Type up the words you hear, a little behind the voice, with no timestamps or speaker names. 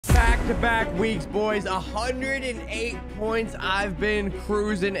back-to-back weeks, boys. 108 points. I've been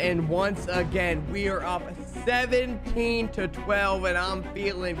cruising, and once again, we are up 17-12, and I'm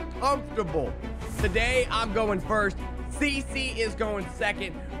feeling comfortable. Today, I'm going first. CC is going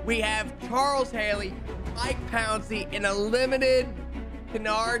second. We have Charles Haley, Mike Pouncey, and a limited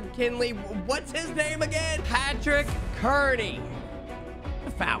Kerney. What's his name again? Patrick Kerney.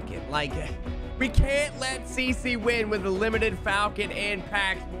 The Falcon. Like, we can't let CC win with a limited Falcon and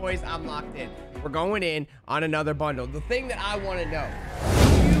packs, boys. I'm locked in. We're going in on another bundle. The thing that I want to know,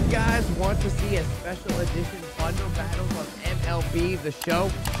 do you guys want to see a special edition bundle battles of MLB The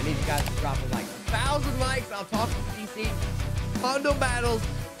Show? I need you guys to drop a like. 1,000 likes, I'll talk to CC. Bundle battles,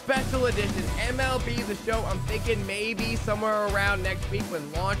 special edition, MLB The Show. I'm thinking maybe somewhere around next week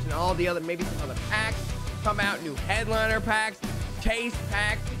when launch and all the other, maybe some other packs come out, new headliner packs, chase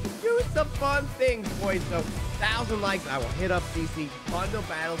packs. We can do some fun things, boys. So 1,000 likes, I will hit up CC. Bundle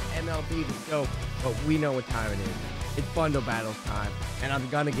battles, MLB The Show. But we know what time it is. It's bundle battles time, and I'm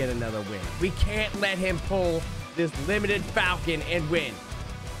gonna get another win. We can't let him pull this limited Falcon and win.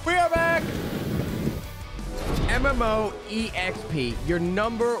 We are back. MMO EXP, your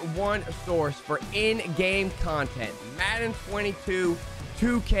 #1 source for in-game content. Madden 22,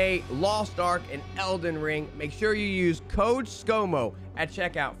 2K, Lost Ark, and Elden Ring. Make sure you use code Scomo at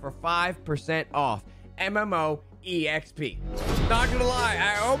checkout for 5% off. MMO EXP. Not gonna lie,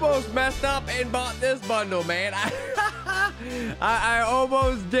 I almost messed up and bought this bundle, man. I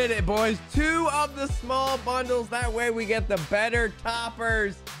almost did it, boys. 2 of the small bundles. That way we get the better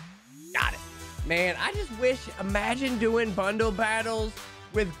toppers. Got it. Man, I just wish, imagine doing bundle battles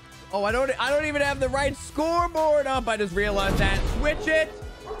with, oh, I don't even have the right scoreboard up. I just realized that. Switch it.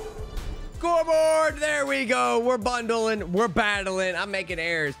 Scoreboard. There we go. We're bundling. We're battling. I'm making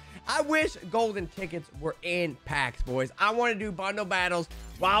errors. I wish golden tickets were in packs, boys. I want to do bundle battles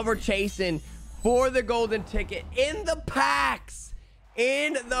while we're chasing for the golden ticket in the packs.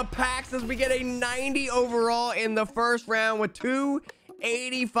 In the packs, as we get a 90 overall in the first round with 2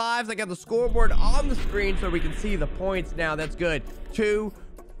 85s. I got the scoreboard on the screen so we can see the points now. That's good.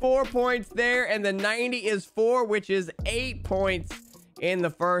 4 points there, and the 90 is 4, which is 8 points in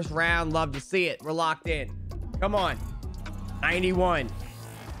the first round. Love to see it. We're locked in. Come on. 91.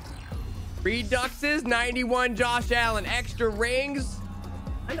 Reduxes, 91. Josh Allen. Extra rings.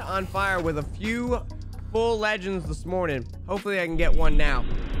 Kind of on fire with a few full legends this morning. Hopefully I can get one now.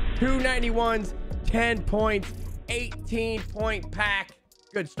 2 91s, 10 points. 18-point pack.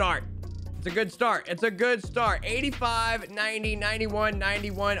 Good start. It's a good start. It's a good start. 85, 90, 91,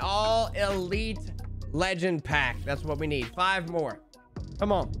 91. All elite legend pack. That's what we need. 5 more.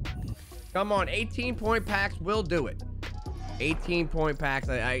 Come on. Come on. 18-point packs will do it. 18-point packs.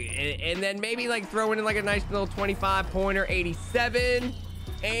 And then maybe like throw in like a nice little 25-pointer. 87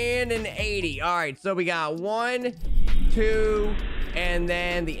 and an 80. All right. So we got 1, 2, and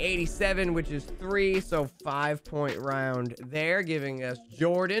then the 87, which is 3, so 5-point round there, giving us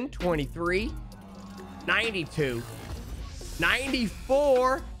Jordan 23, 92,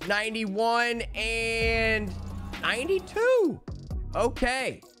 94, 91, and 92.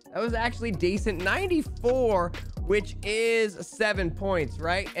 Okay, that was actually decent. 94, which is 7 points,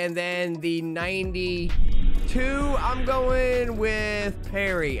 right? And then the 92, I'm going with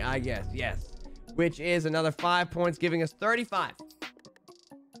Perry, I guess. Yes, which is another 5 points, giving us 35.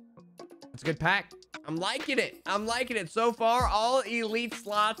 It's a good pack. I'm liking it. I'm liking it so far. All elite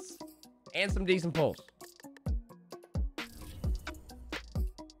slots and some decent pulls.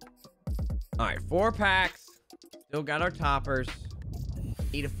 All right, 4 packs. Still got our toppers.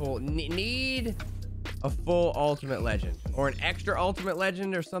 Need a full ultimate legend or an extra ultimate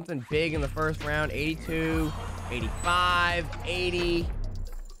legend or something big in the first round. 82, 85, 80,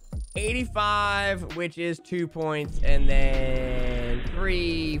 85, which is 2 points, and then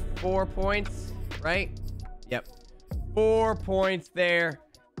 4 points, right? Yep, 4 points there.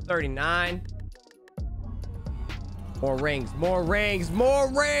 39. More rings, more rings, more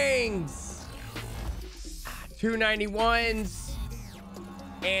rings. 2 91s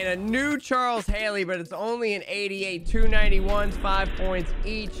and a new Charles Haley, but it's only an 88. 2 91s, 5 points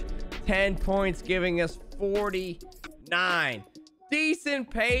each, 10 points, giving us 49. Decent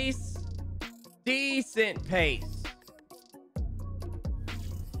pace. Decent pace.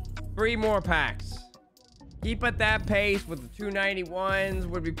 3 more packs. Keep at that pace with the 291s.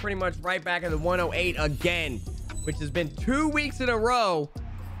 Would be pretty much right back at the 108 again, which has been 2 weeks in a row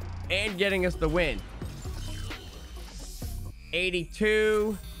and getting us the win.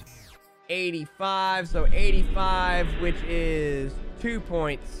 82, 85. So 85, which is 2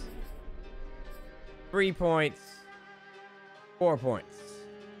 points, 3 points, 4 points.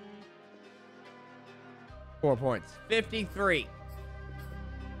 4 points. 53.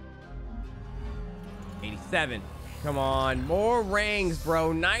 87. Come on. More rings,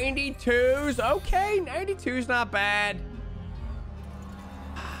 bro. 92s. Okay. 92's not bad.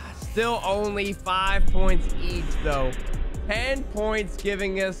 Still only 5 points each, though. 10 points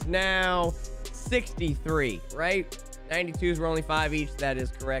giving us now 63, right? 92s were only 5 each. That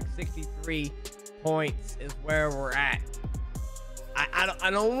is correct. 63 points is where we're at. I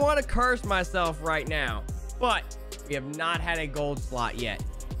don't want to curse myself right now, but we have not had a gold slot yet.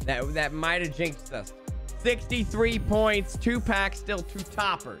 That might have jinxed us. 63 points, 2 packs, still 2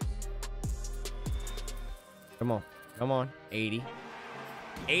 toppers. Come on. Come on. 80.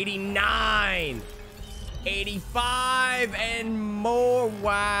 89. 85 and more.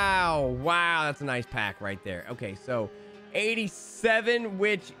 Wow. Wow. That's a nice pack right there. Okay, so 87,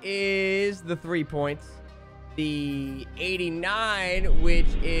 which is the 3 points. The 89, which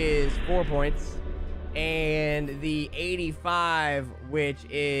is 4 points. And the 85, which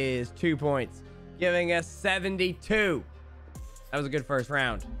is 2 points. Giving us 72. That was a good first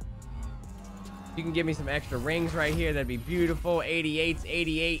round. You can give me some extra rings right here. That'd be beautiful. 88s,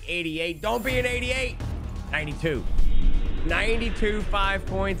 88, 88. Don't be an 88. 92. 92, 5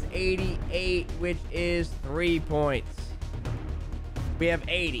 points. 88, which is 3 points. We have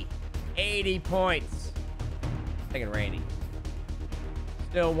 80. 80 points. Taking Randy.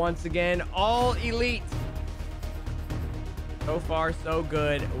 Still, once again, all elite. So far, so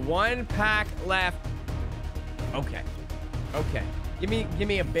good. 1 pack left. Okay. Okay. Give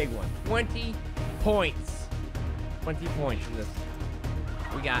me a big one. 20 points. 20 points in this.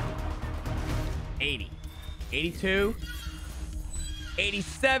 We got 80. 82.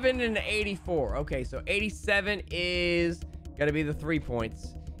 87 and 84. Okay, so 87 is going to be the 3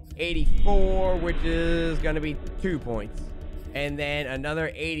 points. 84, which is going to be 2 points. And then another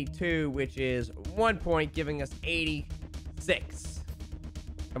 82, which is 1 point, giving us 86.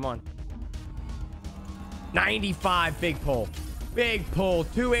 Come on. 95, big pull. Big pull.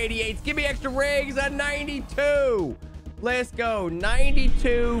 288s. Give me extra rings. A 92. Let's go.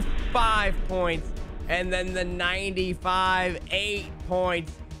 92, 5 points. And then the 95, 8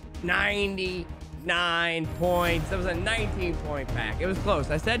 points. 99 points. That was a 19-point pack. It was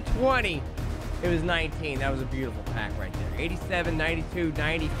close. I said 20. It was 19. That was a beautiful pack right there. 87, 92,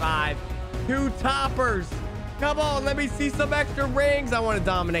 95. 2 toppers. Come on, let me see some extra rings. I want to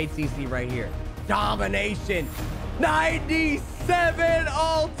dominate CC right here. Domination. 97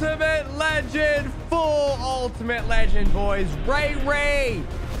 Ultimate Legend. Full Ultimate Legend, boys. Ray.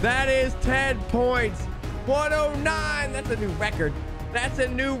 That is 10 points. 109. That's a new record. That's a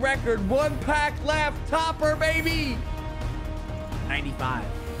new record. 1 pack left. Topper, baby. 95.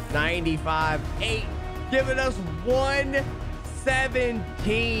 95. 8. Giving us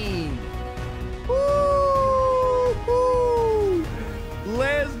 117. Woo!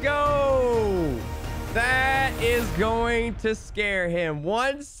 Let's go. That is going to scare him.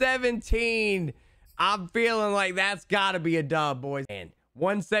 117. I'm feeling like that's got to be a dub, boys. And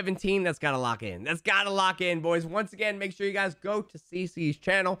 117, that's got to lock in. That's got to lock in, boys. Once again, make sure you guys go to CC's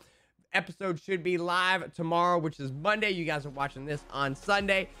channel. Episode should be live tomorrow, which is Monday. You guys are watching this on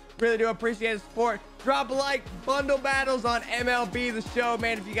Sunday. Really do appreciate the support. Drop a like. Bundle battles on MLB The Show,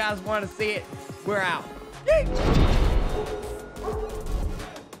 man. If you guys want to see it, we're out. Yay!